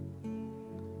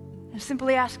 And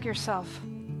simply ask yourself,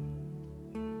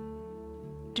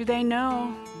 do they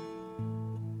know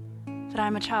that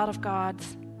I'm a child of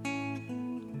God's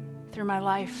through my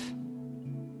life,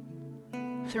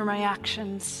 through my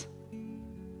actions,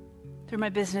 through my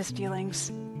business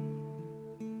dealings?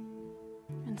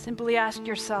 And Simply ask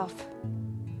yourself,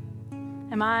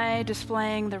 am I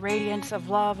displaying the radiance of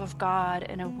love of God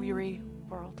in a weary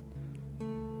world? I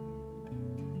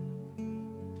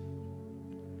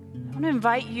want to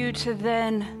invite you to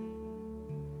then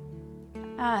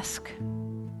ask,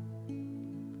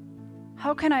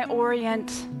 how can I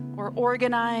orient or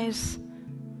organize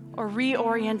or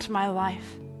reorient my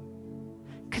life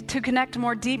to connect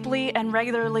more deeply and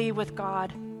regularly with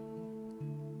God,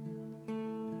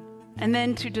 and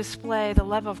then to display the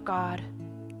love of God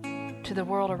to the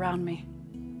world around me?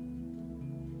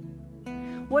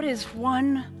 What is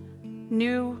one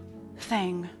new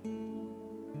thing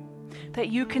that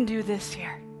you can do this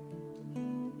year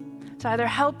to either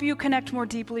help you connect more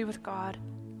deeply with God?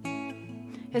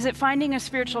 Is it finding a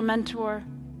spiritual mentor?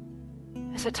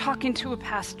 Is it talking to a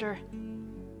pastor?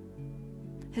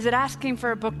 Is it asking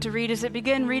for a book to read? Is it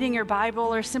begin reading your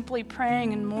Bible, or simply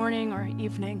praying in morning or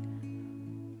evening?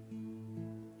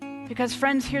 Because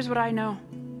friends, here's what I know.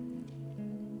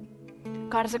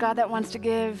 God is a God that wants to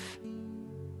give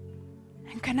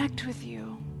and connect with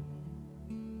you.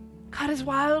 God is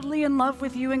wildly in love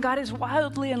with you, and God is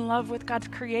wildly in love with God's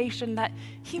creation, that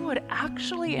He would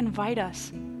actually invite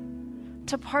us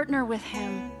to partner with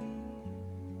Him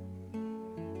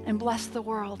and bless the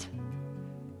world.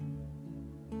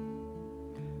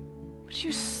 Would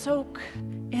you soak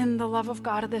in the love of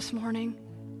God this morning?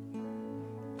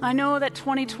 I know that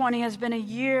 2020 has been a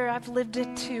year, I've lived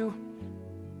it too.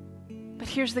 But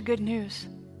here's the good news.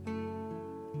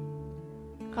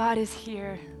 God is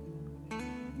here,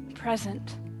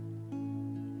 present,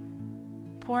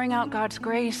 pouring out God's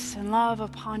grace and love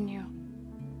upon you,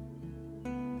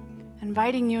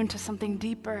 inviting you into something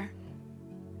deeper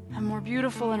and more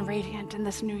beautiful and radiant in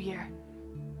this new year.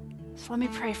 So let me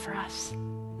pray for us.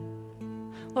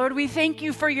 Lord, we thank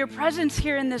you for your presence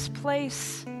here in this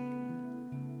place.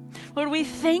 Lord, we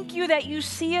thank you that you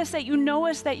see us, that you know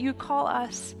us, that you call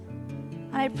us.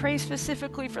 And I pray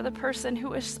specifically for the person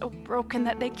who is so broken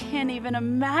that they can't even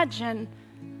imagine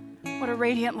what a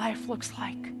radiant life looks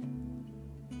like.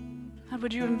 God,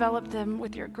 would you envelop them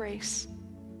with your grace?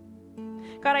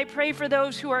 God, I pray for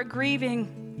those who are grieving.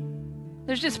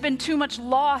 There's just been too much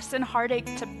loss and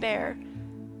heartache to bear.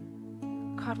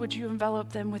 God, would you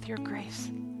envelop them with your grace?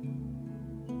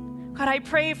 God, I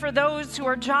pray for those who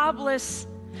are jobless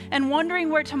and wondering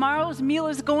where tomorrow's meal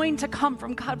is going to come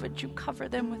from. God, would you cover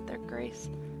them with their grace?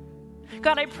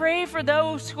 God, I pray for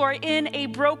those who are in a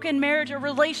broken marriage or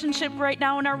relationship right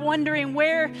now and are wondering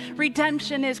where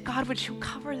redemption is. God, would you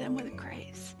cover them with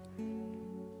grace?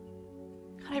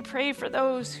 God, I pray for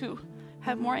those who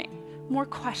have more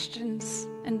questions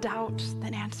and doubts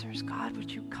than answers. God,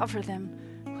 would you cover them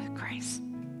with grace?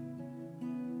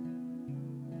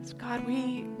 God,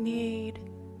 we need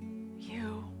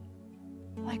you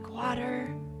like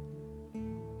water,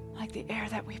 like the air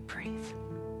that we breathe.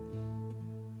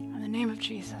 In the name of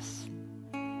Jesus,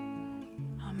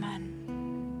 amen.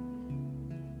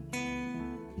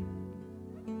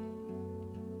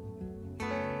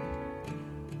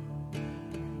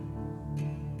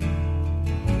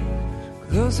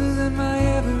 Closer than my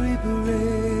every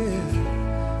breath,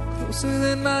 closer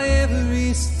than my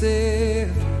every step,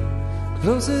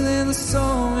 closer than the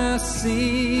song I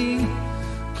sing,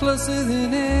 closer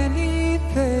than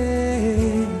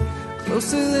anything,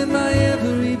 closer than my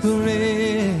every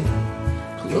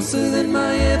breath, closer than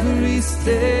my every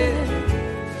step,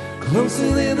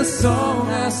 closer than the song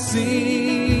I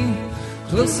sing,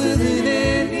 closer than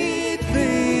anything,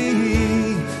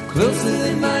 closer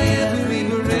than my every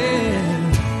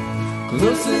breath,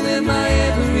 closer than my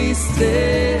every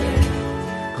step,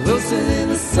 closer than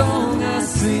the song I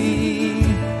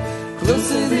sing,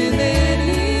 closer than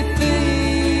anything.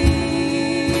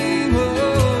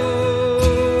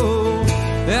 Oh,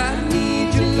 I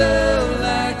need your love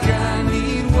like I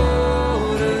need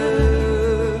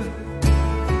water.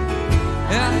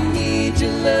 I need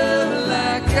your love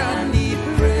like I need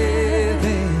breath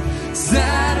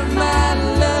inside of my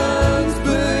lungs,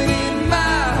 burning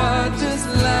my heart just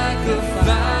like a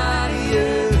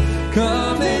fire.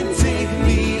 Come and take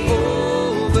me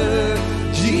over,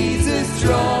 Jesus,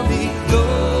 draw me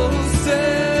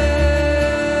closer.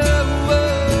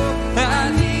 Oh,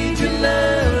 I need your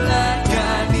love like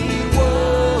I need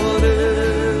water.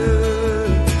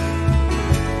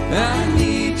 I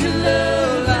need your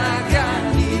love like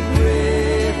I need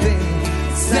breath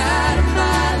inside of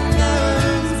my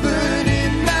lungs,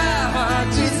 burning my heart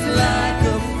just like a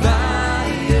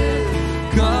fire.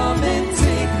 Come and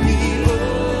take me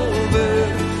over,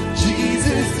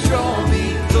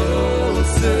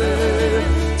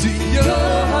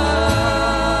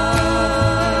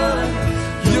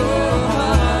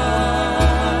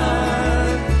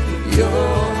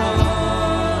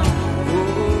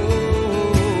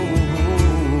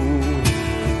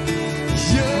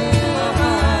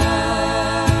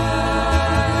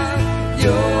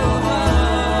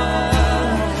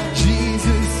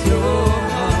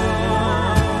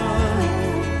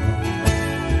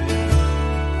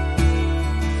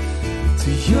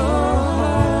 to your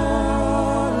heart,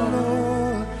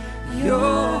 Lord,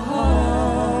 your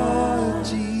heart,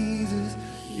 Jesus,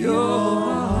 your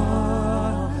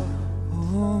heart,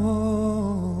 oh,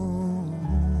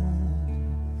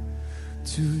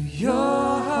 to your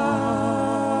heart,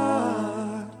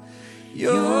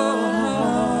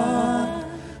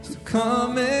 so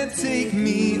come and take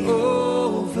me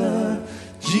over,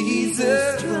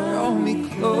 Jesus, draw me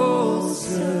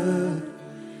closer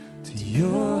to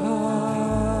your heart.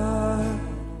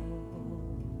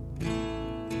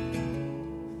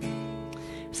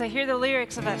 As I hear the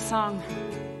lyrics of that song,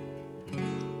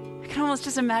 I can almost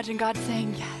just imagine God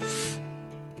saying, yes.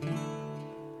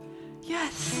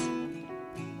 Yes.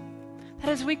 That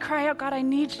as we cry out, God, I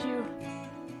need you.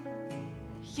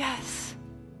 Yes.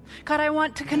 God, I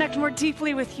want to connect more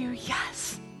deeply with you.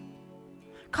 Yes.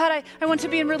 God, I want to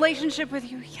be in relationship with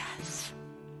you. Yes.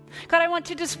 God, I want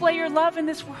to display your love in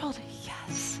this world.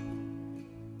 Yes.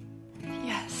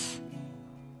 Yes.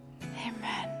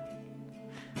 Amen.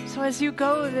 So as you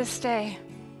go this day,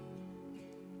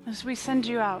 as we send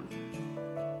you out,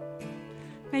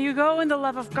 may you go in the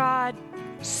love of God,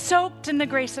 soaked in the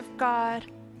grace of God,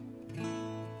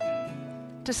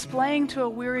 displaying to a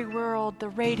weary world the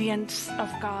radiance of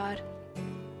God.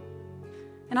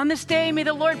 And on this day, may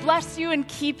the Lord bless you and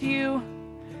keep you.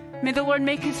 May the Lord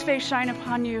make his face shine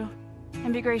upon you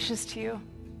and be gracious to you.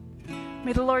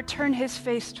 May the Lord turn his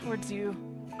face towards you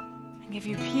and give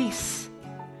you peace.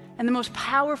 In the most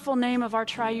powerful name of our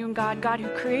triune God, God who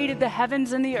created the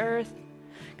heavens and the earth,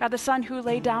 God the Son who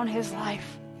laid down his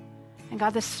life, and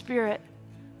God the Spirit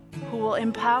who will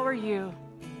empower you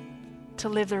to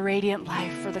live the radiant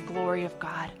life for the glory of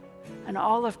God. And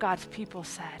all of God's people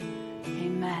said,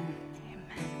 amen.